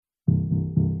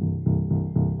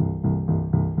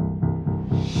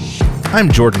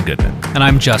I'm Jordan Goodman. And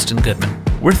I'm Justin Goodman.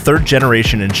 We're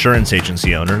third-generation insurance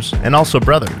agency owners and also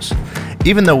brothers.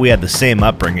 Even though we had the same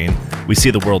upbringing, we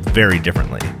see the world very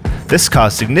differently. This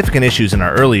caused significant issues in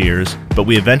our early years, but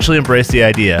we eventually embraced the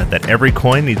idea that every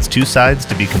coin needs two sides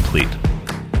to be complete.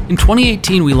 In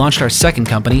 2018, we launched our second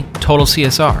company, Total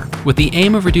CSR, with the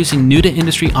aim of reducing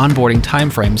new-to-industry onboarding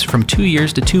timeframes from 2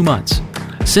 years to 2 months.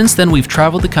 Since then, we've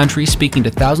traveled the country speaking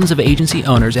to thousands of agency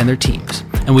owners and their teams,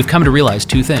 and we've come to realize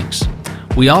two things.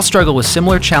 We all struggle with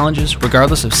similar challenges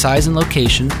regardless of size and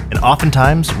location, And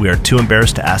oftentimes, we are too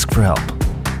embarrassed to ask for help.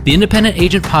 The Independent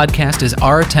Agent Podcast is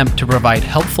our attempt to provide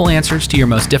helpful answers to your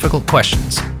most difficult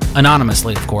questions.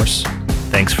 Anonymously, of course.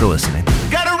 Thanks for listening.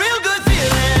 Got a real good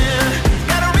feeling,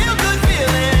 got a real good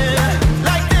feeling,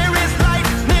 like there is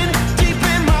lightning deep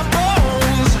in my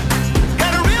bones.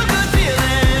 Got a real good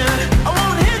feeling, I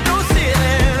won't hit no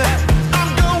ceiling. I'm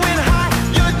going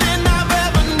higher than I've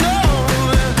ever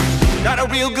known. Got a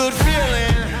real good feeling.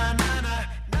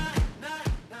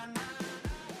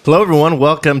 Hello, everyone.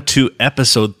 Welcome to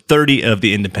episode 30 of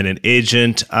The Independent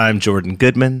Agent. I'm Jordan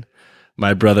Goodman.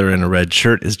 My brother in a red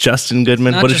shirt is Justin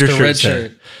Goodman. Not What does just your a shirt red say?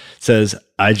 shirt. It says,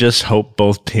 I just hope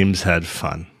both teams had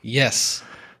fun. Yes.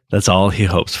 That's all he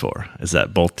hopes for, is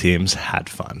that both teams had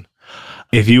fun.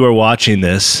 If you are watching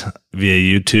this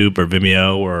via YouTube or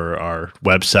Vimeo or our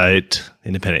website,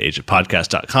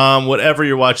 independentagentpodcast.com, whatever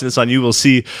you're watching this on, you will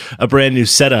see a brand new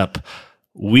setup.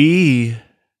 We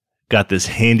got this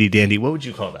handy dandy, what would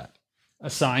you call that? A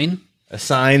sign? A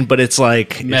sign, but it's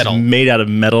like Metal. It's made out of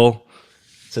metal.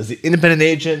 It says the Independent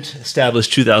Agent,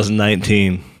 established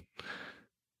 2019.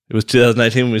 It was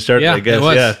 2019 when we started, Yeah, I guess. it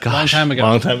was. Yeah, Long time ago.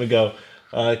 Long time ago.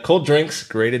 Cold drinks,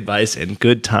 great advice, and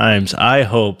good times. I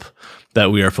hope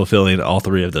that we are fulfilling all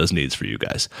three of those needs for you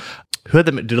guys. Who had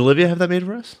that? Did Olivia have that made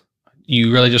for us?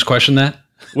 You really just questioned that?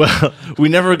 Well, we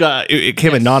never got it.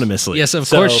 Came anonymously. Yes, of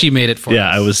course she made it for us. Yeah,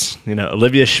 I was,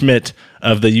 Olivia Schmidt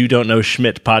of the You Don't Know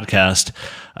Schmidt podcast,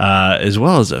 as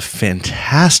well as a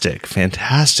fantastic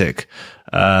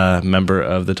member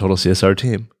of the Total CSR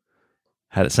team,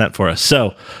 had it sent for us.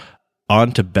 So,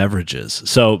 on to beverages.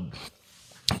 So,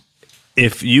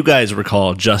 if you guys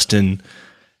recall, Justin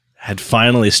had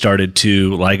finally started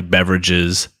to like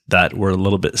beverages that were a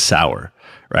little bit sour,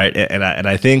 right? And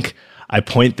I think I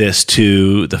point this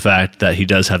to the fact that he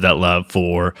does have that love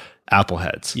for apple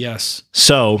heads. Yes.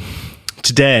 So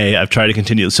today I've tried to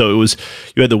continue. So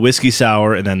you had the whiskey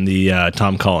sour and then the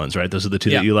Tom Collins, right? Those are the two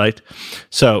that you liked.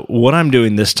 So what I'm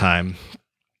doing this time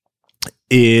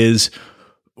is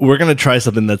we're going to try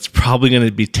something that's probably going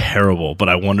to be terrible, but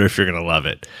I wonder if you're going to love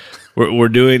it. We're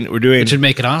doing. It should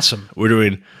make it awesome. We're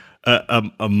doing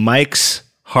a Mike's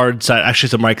hard cider. Actually,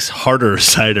 it's a Mike's harder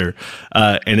cider,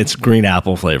 and it's green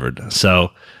apple flavored.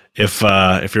 So if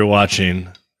you're watching,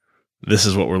 this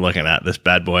is what we're looking at. This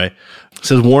bad boy. It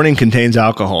says warning contains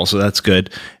alcohol, so that's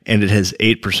good, and it has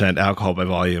 8% alcohol by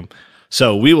volume.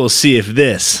 So we will see if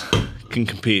this can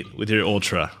compete with your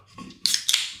Ultra.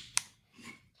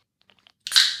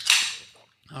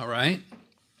 All right.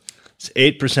 It's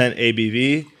 8%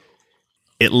 ABV.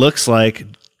 It looks like.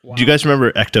 Wow. Do you guys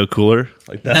remember Ecto Cooler?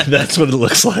 Like that. That's what it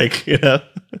looks like. You know.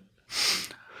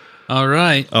 All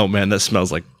right. Oh man, that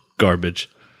smells like garbage.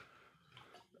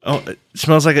 Oh, it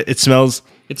smells like it smells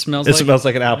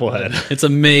like an apple head. It's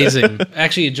amazing.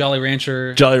 Actually, a Jolly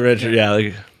Rancher. Jolly Rancher, yeah.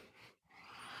 Like,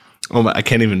 oh my, I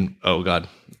can't even. Oh god,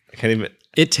 I can't even.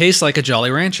 It tastes like a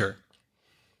Jolly Rancher.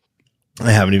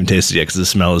 I haven't even tasted it yet because the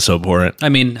smell is so abhorrent. I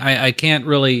mean, I can't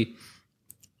really.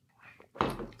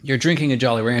 You're drinking a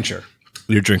Jolly Rancher.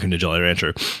 You're drinking a Jolly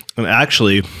Rancher, and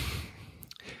actually,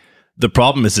 the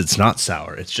problem is it's not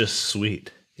sour. It's just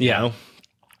sweet. You know?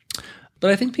 But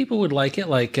I think people would like it,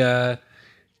 like at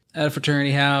a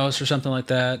fraternity house or something like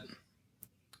that.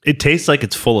 It tastes like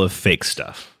it's full of fake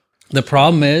stuff. The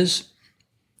problem is,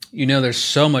 there's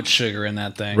so much sugar in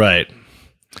that thing. Right.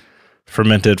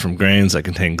 Fermented from grains that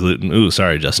contain gluten. Ooh,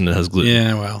 sorry, Justin, it has gluten.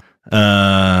 Yeah, well.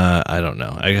 I don't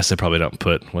know. I guess they probably don't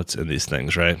put what's in these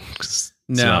things, right? 'Cause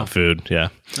it's not food. Yeah.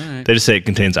 All right. They just say it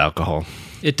contains alcohol.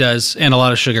 It does, and a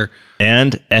lot of sugar.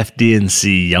 And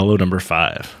FD&C yellow number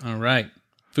 5. All right.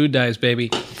 Food dyes, baby.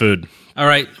 Food. All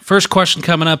right. First question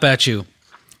coming up at you.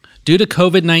 Due to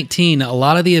COVID-19, a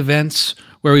lot of the events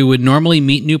where we would normally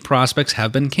meet new prospects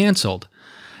have been canceled.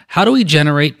 How do we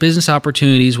generate business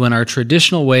opportunities when our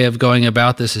traditional way of going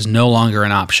about this is no longer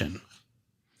an option?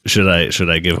 Should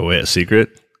I give away a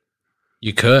secret?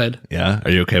 You could. Yeah.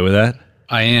 Are you okay with that?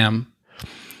 I am.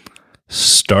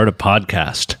 Start a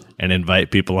podcast and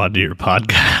invite people onto your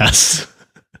podcast.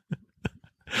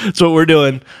 That's what we're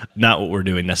doing. Not what we're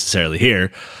doing necessarily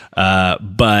here,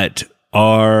 but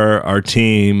our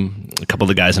team, a couple of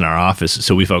the guys in our office,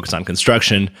 so we focus on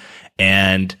construction,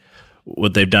 and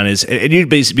what they've done is, and you'd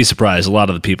be surprised, a lot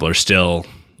of the people are still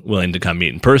willing to come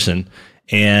meet in person,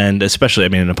 and especially, I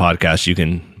mean, in a podcast, you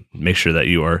can make sure that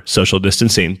you are social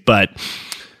distancing, but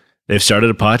they've started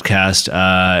a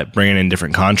podcast, bringing in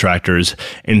different contractors,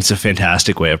 and it's a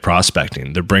fantastic way of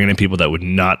prospecting. They're bringing in people that would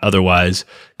not otherwise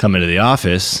come into the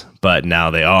office, but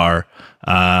now they are,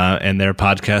 and they're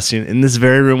podcasting in this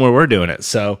very room where we're doing it.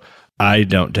 So I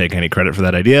don't take any credit for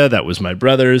that idea. That was my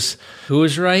brother's. Who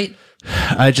was right?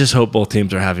 I just hope both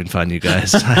teams are having fun, you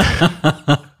guys.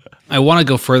 I want to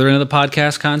go further into the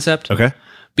podcast concept. Okay.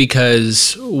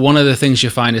 Because one of the things you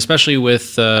find, especially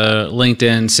with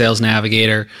LinkedIn, Sales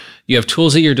Navigator, you have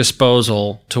tools at your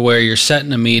disposal to where you're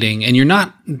setting a meeting, and you're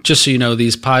not, just so you know, the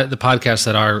podcasts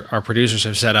that our producers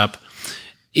have set up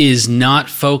is not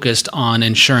focused on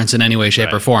insurance in any way,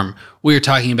 shape, or form. We are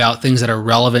talking about things that are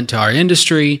relevant to our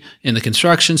industry in the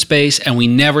construction space, and we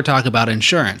never talk about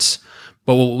insurance.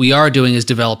 But what we are doing is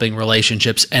developing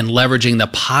relationships and leveraging the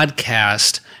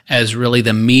podcast as really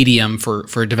the medium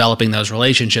for developing those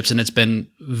relationships. And it's been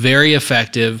very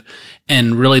effective.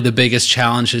 And really the biggest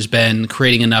challenge has been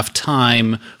creating enough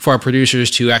time for our producers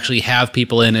to actually have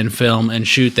people in and film and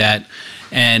shoot that.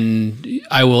 And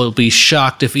I will be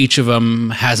shocked if each of them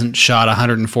hasn't shot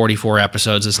 144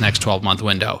 episodes this next 12-month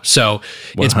window. So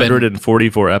it's been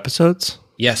 144 episodes?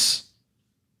 Yes.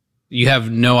 You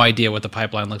have no idea what the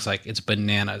pipeline looks like. It's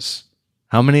bananas.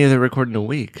 How many are they recording a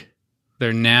week?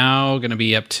 They're now going to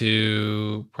be up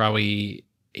to probably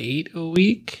 8 a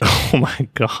week. Oh my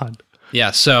God.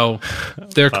 Yeah, so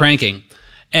they're cranking.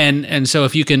 And so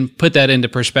if you can put that into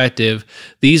perspective,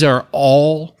 these are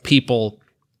all people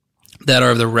that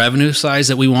are of the revenue size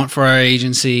that we want for our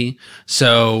agency.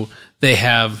 So they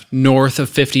have north of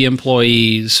 50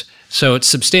 employees. So it's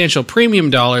substantial premium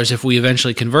dollars if we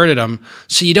eventually converted them.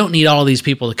 So you don't need all of these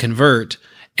people to convert.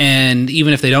 And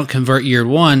even if they don't convert year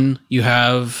one, you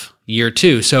have year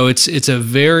two. So it's a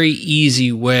very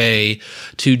easy way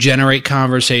to generate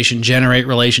conversation, generate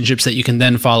relationships that you can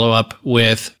then follow up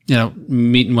with,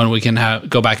 meeting when we can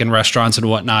go back in restaurants and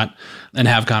whatnot and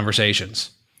have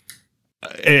conversations.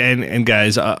 And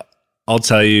guys, I'll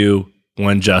tell you,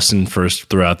 when Justin first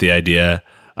threw out the idea,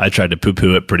 I tried to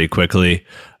poo-poo it pretty quickly.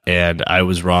 And I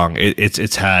was wrong.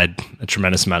 It's had a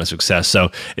tremendous amount of success. So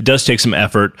it does take some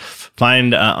effort.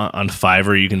 Find on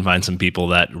Fiverr, you can find some people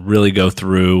that really go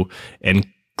through and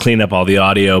clean up all the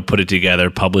audio, put it together,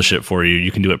 publish it for you.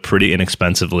 You can do it pretty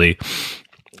inexpensively.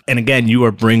 And again, you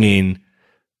are bringing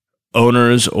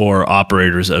owners or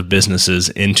operators of businesses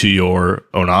into your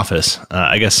own office.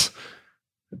 I guess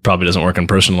it probably doesn't work in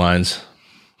personal lines.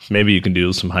 Maybe you can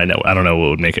do some high net. I don't know what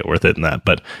would make it worth it in that,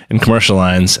 but in commercial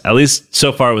lines, at least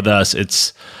so far with us,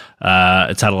 it's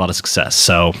had a lot of success.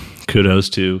 So kudos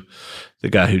to the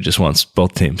guy who just wants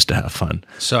both teams to have fun.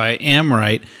 So I am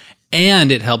right.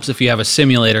 And it helps if you have a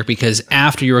simulator, because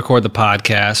after you record the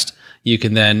podcast, you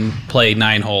can then play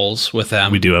 9 holes with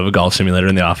them. We do have a golf simulator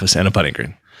in the office and a putting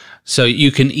green. So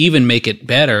you can even make it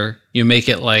better. You make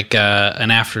it like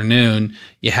an afternoon.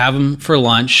 You have them for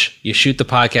lunch, you shoot the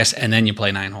podcast, and then you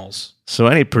play 9 holes. So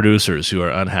any producers who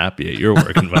are unhappy at your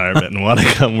work environment and want to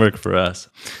come work for us,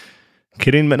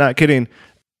 kidding but not kidding.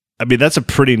 I mean, that's a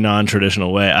pretty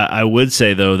non-traditional way. I would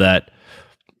say, though, that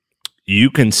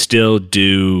you can still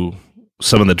do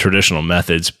some of the traditional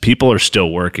methods. People are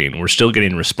still working. We're still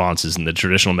getting responses in the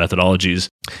traditional methodologies.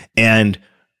 And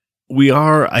we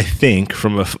are, I think,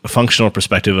 from a functional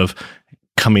perspective of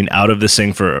coming out of this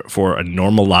thing for a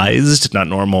normalized, not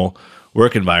normal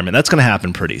work environment, that's going to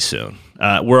happen pretty soon.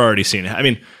 We're already seeing it. I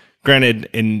mean, granted,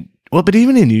 but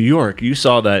even in New York, you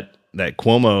saw that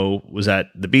Cuomo was at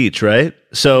the beach, right?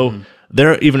 So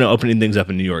they're even opening things up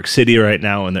in New York City right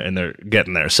now, and they're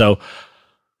getting there. So,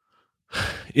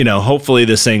 hopefully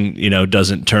this thing,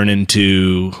 doesn't turn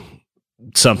into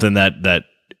something that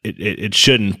it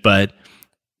shouldn't, but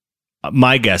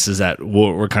my guess is that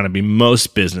we're kind of be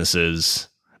most businesses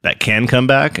that can come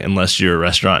back, unless you're a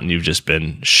restaurant and you've just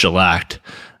been shellacked.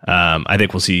 I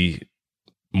think we'll see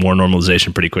more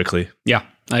normalization pretty quickly. Yeah,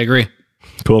 I agree.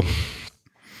 Cool.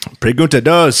 Pregunta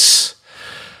dos.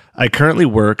 I currently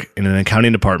work in an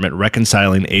accounting department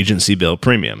reconciling agency bill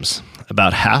premiums.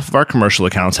 About half of our commercial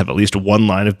accounts have at least one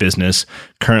line of business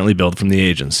currently billed from the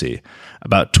agency.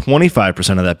 About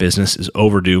 25% of that business is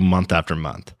overdue month after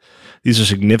month. These are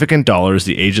significant dollars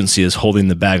the agency is holding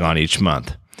the bag on each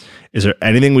month. Is there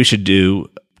anything we should do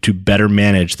to better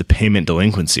manage the payment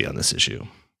delinquency on this issue?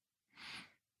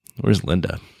 Where's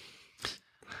Linda?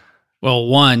 Well,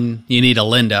 one, you need a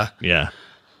Linda. Yeah.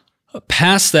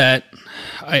 Past that,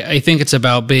 I think it's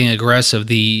about being aggressive.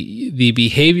 The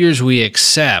behaviors we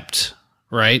accept,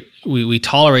 right? We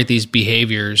tolerate these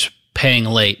behaviors, paying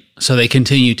late, so they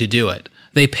continue to do it.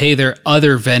 They pay their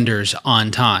other vendors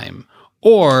on time,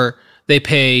 or they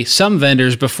pay some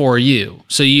vendors before you.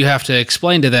 So you have to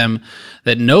explain to them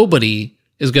that nobody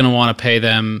is going to want to pay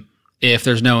them if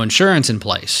there's no insurance in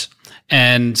place.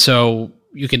 And so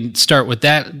you can start with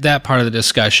that part of the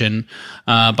discussion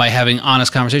by having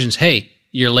honest conversations. Hey,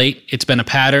 you're late. It's been a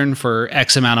pattern for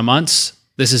X amount of months.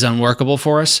 This is unworkable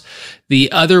for us.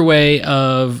 The other way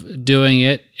of doing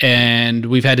it, and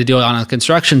we've had to do it on a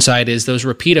construction site, is those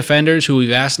repeat offenders who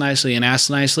we've asked nicely and asked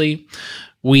nicely.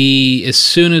 As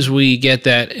soon as we get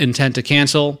that intent to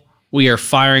cancel, we are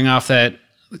firing off that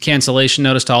cancellation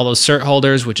notice to all those cert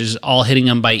holders, which is all hitting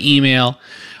them by email.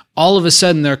 All of a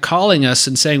sudden, they're calling us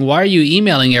and saying, why are you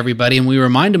emailing everybody? And we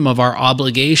remind them of our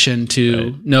obligation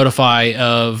to notify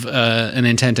of an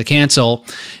intent to cancel,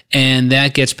 and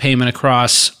that gets payment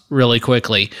across really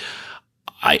quickly.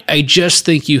 I just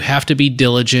think you have to be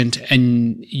diligent,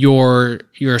 and your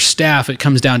staff, it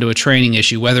comes down to a training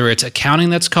issue, whether it's accounting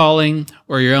that's calling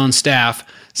or your own staff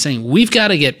saying, we've got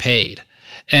to get paid.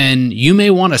 And you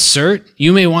may want a cert,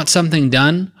 you may want something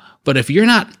done, but if you're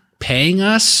not paying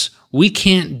us, we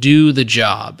can't do the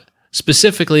job.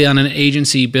 Specifically on an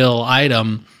agency bill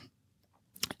item,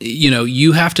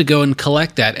 you have to go and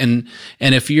collect that. And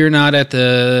if you're not at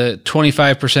the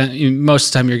 25%, most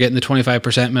of the time you're getting the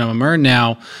 25% minimum earn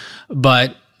now,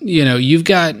 but you've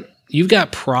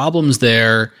got problems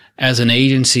there as an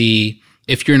agency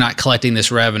if you're not collecting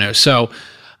this revenue. So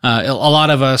a lot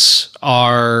of us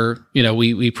are,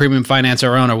 we premium finance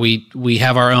our own, or we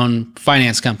have our own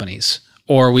finance companies,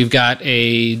 or we've got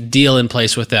a deal in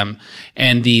place with them,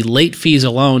 and the late fees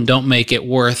alone don't make it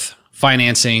worth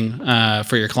financing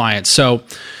for your clients. So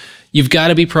you've got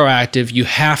to be proactive. You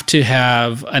have to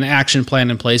have an action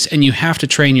plan in place, and you have to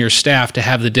train your staff to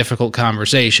have the difficult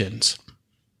conversations.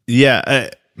 Yeah,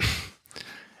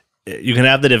 you can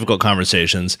have the difficult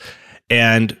conversations,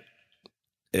 and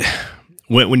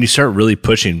when you start really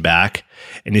pushing back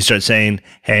and you start saying,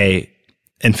 hey,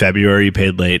 in February you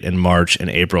paid late, in March and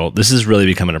April, this is really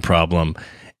becoming a problem,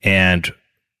 and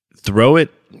throw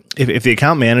it, if the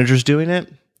account manager's doing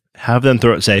it, have them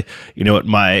throw it, say, you know what,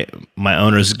 my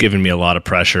owner's giving me a lot of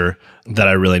pressure that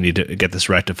I really need to get this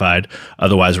rectified.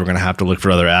 Otherwise, we're going to have to look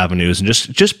for other avenues, and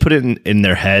just put it in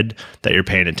their head that you're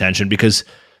paying attention, because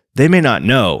they may not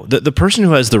know. The person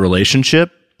who has the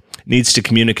relationship needs to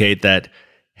communicate that,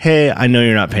 hey, I know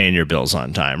you're not paying your bills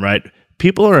on time, right?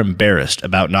 People are embarrassed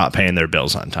about not paying their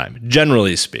bills on time,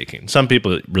 generally speaking. Some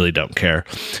people really don't care,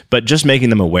 but just making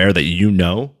them aware that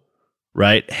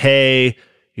right? Hey,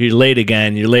 you're late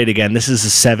again. This is the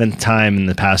 7th time in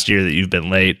the past year that you've been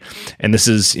late. And this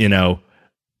is,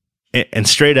 and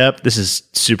straight up, this is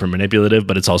super manipulative,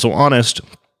 but it's also honest.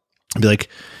 Be like,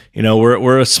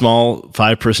 we're a small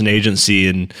 5-person agency,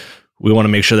 and we want to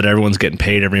make sure that everyone's getting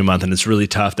paid every month. And it's really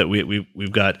tough that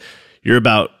we've got, you're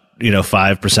about,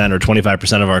 5% or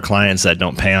 25% of our clients that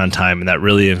don't pay on time. And that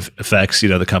really affects,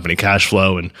 the company cash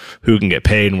flow and who can get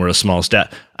paid. And we're a small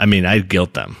staff. I mean, I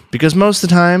guilt them, because most of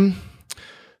the time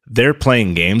they're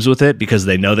playing games with it because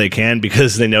they know they can,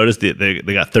 because they notice they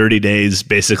got 30 days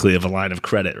basically of a line of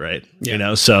credit, right?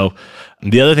 Yeah. So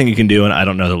the other thing you can do, and I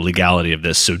don't know the legality of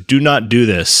this, so do not do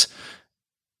this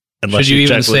unless Should you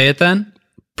even say it then?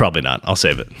 Probably not. I'll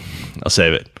save it.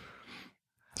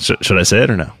 Should I say it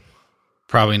or no?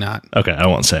 Probably not. Okay, I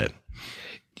won't say it.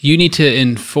 You need to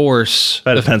enforce.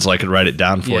 That depends. I could write it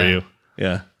down for you.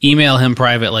 Yeah. Email him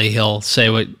privately. He'll say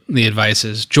what the advice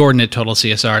is.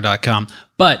 Jordan@totalcsr.com.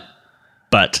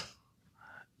 But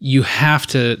you have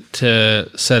to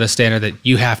set a standard that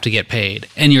you have to get paid.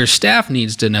 And your staff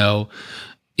needs to know,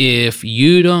 if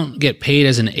you don't get paid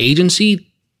as an agency,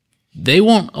 they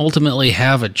won't ultimately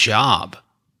have a job.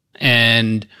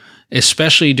 And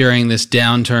especially during this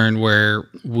downturn where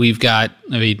we've got,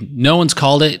 no one's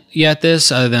called it yet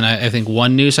this, other than I think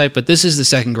one news site, but this is the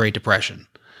second Great Depression.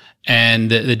 And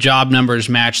the job numbers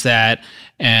match that,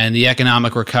 and the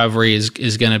economic recovery is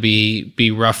going to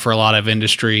be rough for a lot of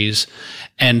industries.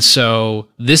 And so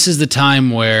this is the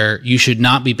time where you should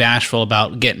not be bashful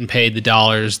about getting paid the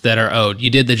dollars that are owed. You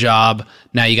did the job,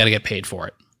 now you got to get paid for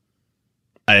it.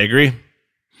 I agree.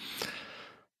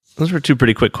 Those were 2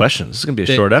 pretty quick questions. This is going to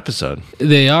be a short episode.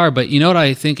 They are, but you know what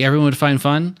I think everyone would find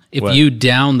fun? If What? you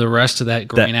down the rest of that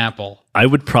green apple. I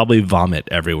would probably vomit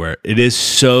everywhere. It is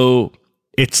so...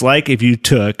 It's like if you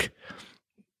took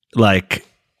like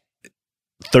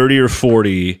 30 or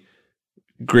 40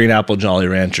 green apple Jolly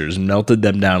Ranchers and melted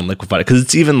them down and liquefied it, because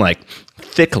it's even like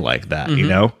thick like that,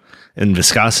 in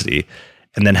viscosity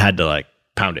and then had to like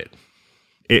pound it.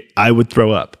 I would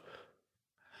throw up.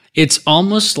 It's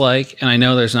almost like, and I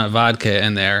know there's not vodka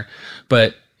in there,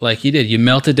 but like you did, you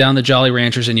melted down the Jolly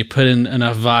Ranchers and you put in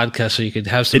enough vodka so you could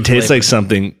have some. It tastes flavor. like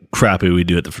something crappy we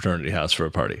do at the fraternity house for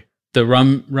a party. The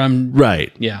rum.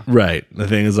 Right. Yeah. Right. The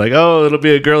thing is like, oh, it'll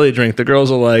be a girly drink. The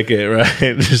girls will like it.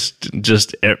 Right.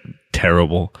 just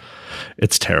terrible.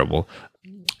 It's terrible.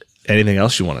 Anything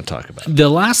else you want to talk about? The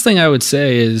last thing I would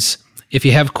say is if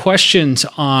you have questions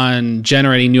on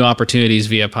generating new opportunities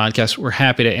via podcast, we're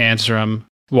happy to answer them,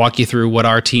 walk you through what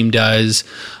our team does.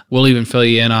 We'll even fill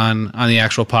you in on the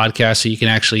actual podcast so you can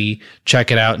actually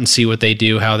check it out and see what they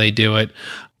do, how they do it.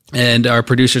 And our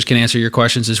producers can answer your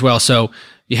questions as well. So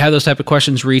you have those type of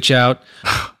questions, reach out.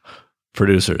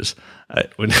 Producers.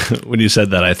 When you said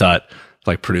that, I thought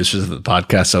like producers of the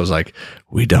podcast. I was like,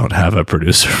 we don't have a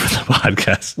producer for the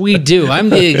podcast. We do. I'm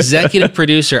the executive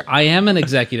producer. I am an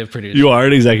executive producer. You are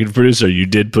an executive producer. You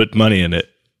did put money in it.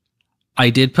 I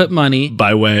did put money.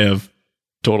 By way of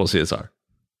Total CSR.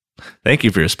 Thank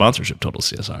you for your sponsorship, Total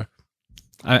CSR.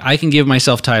 I can give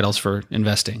myself titles for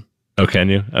investing. Oh, can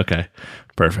you? Okay.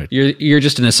 Perfect. You're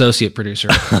just an associate producer.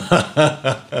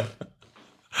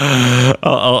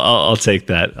 I'll take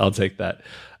that. I'll take that.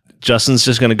 Justin's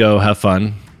just going to go have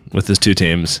fun with his two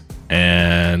teams,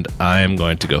 and I am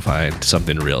going to go find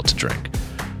something real to drink.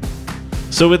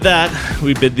 So with that,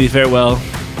 we bid thee farewell.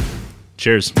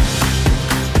 Cheers.